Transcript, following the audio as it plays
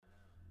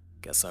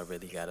Guess I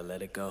really gotta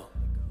let it go.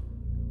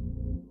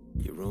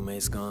 Your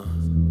roommate's gone.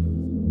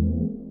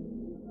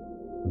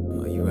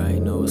 Oh, you already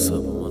know what's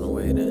up. I'm on the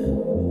way then.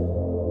 You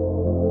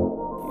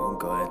can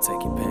go ahead and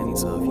take your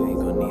panties off. You ain't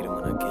gonna need them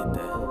when I get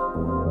there.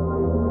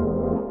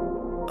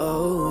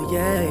 Oh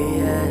yeah,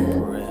 yeah.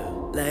 For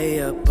real.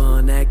 Lay up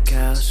on that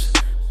couch,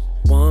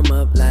 warm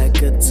up like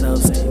a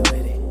toast.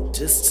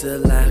 Just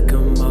till I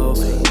come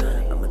over,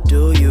 I'ma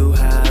do you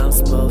how I'm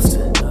supposed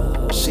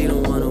to. She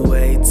don't wanna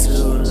wait too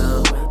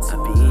long.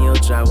 I'll be in your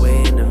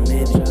driveway in a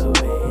minute.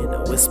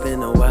 It's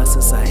been a while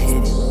since I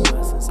hit it,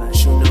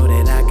 but you know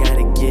that I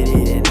gotta get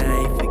it and I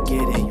ain't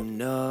forget it. You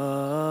know,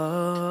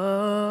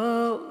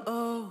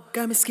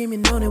 got me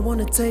scheming on it,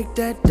 wanna take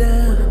that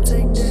down.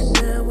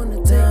 Wanna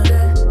take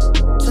that.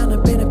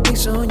 Tryna paint a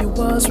picture on your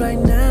walls right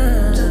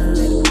now.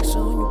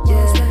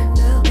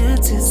 Yeah,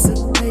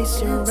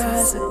 anticipation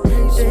rising,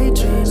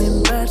 daydreaming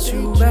about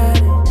you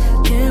riding.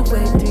 Can't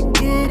wait to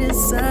get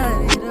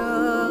inside it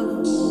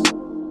all.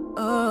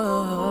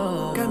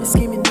 Oh, got me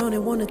scheming on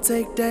it, wanna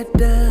take that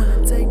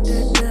down.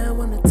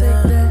 Wanna take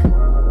that.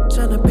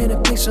 Tryna paint a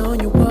picture on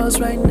your walls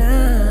right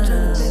now.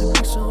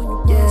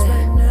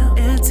 Yeah,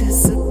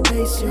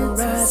 anticipation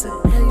rising,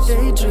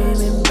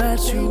 daydreaming about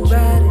you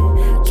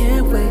riding.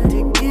 Can't wait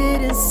to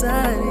get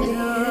inside it.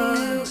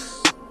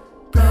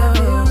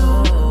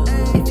 Oh,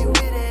 if you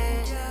with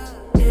it,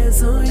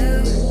 hands on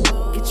you,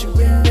 get you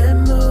in that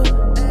mood.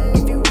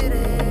 If you with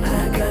it, I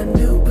got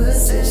new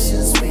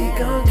positions we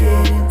gon'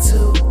 get into.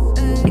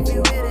 If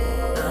you with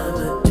it,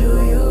 I'ma do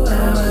you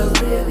how I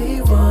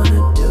really wanna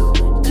do.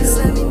 Just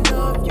let me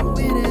know if you with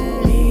it.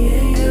 Me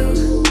and you,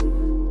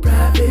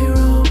 private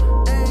room.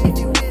 If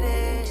you with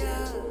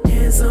it,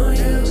 hands on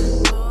you,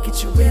 get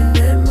you in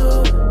that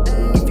mood.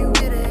 If you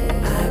with it,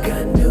 I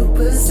got new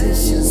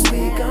positions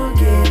we gon'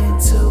 get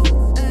into.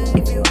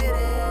 If you with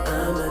it,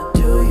 I'ma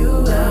do you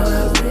how I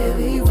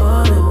really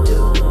wanna do.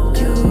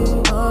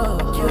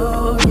 You,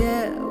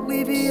 yeah. We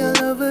be all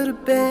over the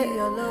bed,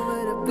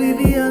 we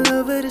be all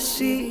over the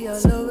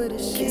sheets,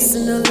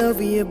 kissing all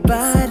over your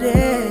body.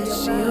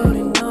 She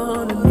holding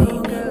on to me,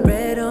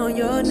 red on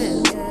your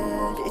neck,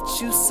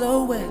 fit you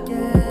so well.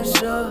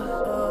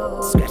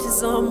 Sure,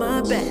 scratches on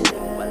my back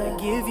while I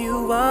give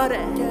you all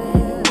that.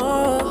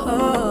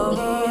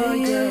 Oh,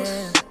 yeah.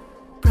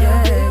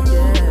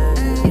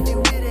 If you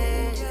with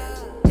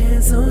it,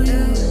 hands on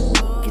you,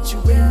 get you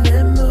in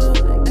that mood,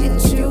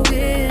 get you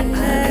in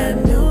that. I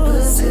got new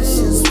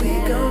positions we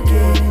gon'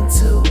 get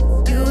into.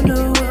 You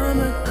know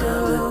I'ma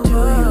do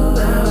you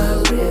how I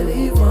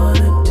really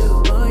wanna do.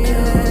 Oh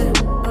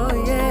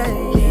yeah,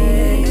 me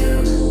and you,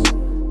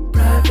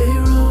 private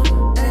room.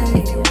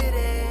 If you with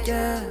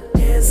it,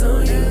 hands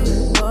on you,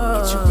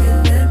 get you in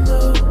that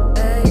mood.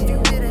 If you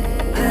with it,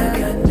 I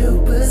got new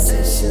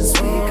positions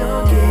we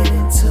gon' get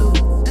into.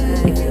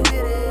 If you with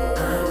it,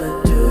 I'ma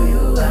do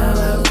you how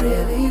I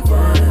really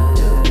wanna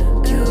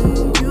do.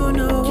 You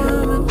know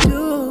I'ma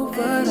do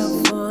what I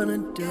wanna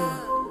do.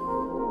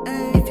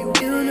 If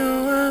you know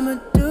I'ma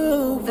do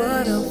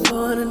what I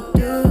wanna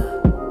do.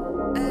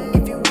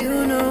 If you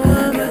know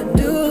I'ma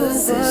do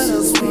what I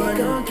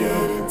wanna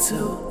get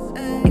into.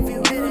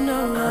 If you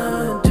know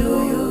I'ma do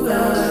you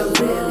how I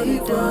really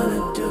wanna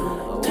do.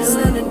 Just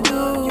let me do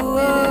you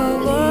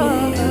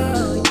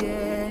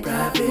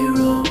private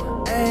room,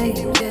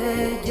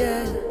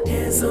 yeah.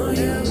 Hands on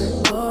you,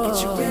 get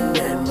you in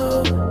that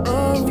mood.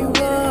 If you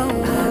with it,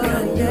 I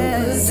got new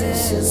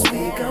positions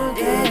we gon'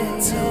 get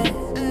into.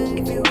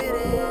 If you with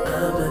it,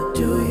 I'ma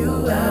do you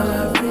how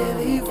I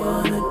really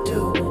wanna do.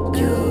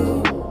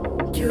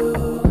 You,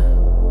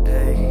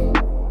 hey,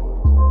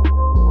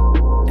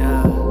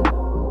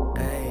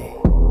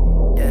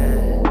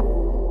 yeah,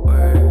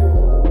 word.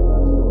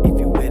 If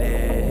you with it,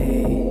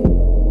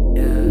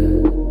 yeah.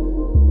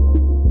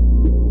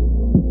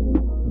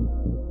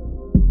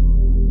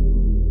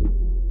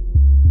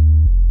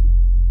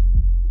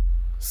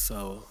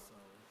 So,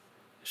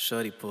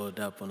 shorty pulled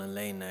up on a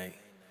late night.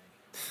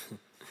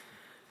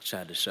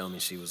 Tried to show me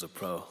she was a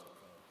pro.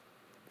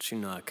 But you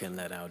know I couldn't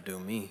let her outdo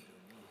me.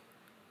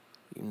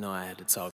 You know I had to talk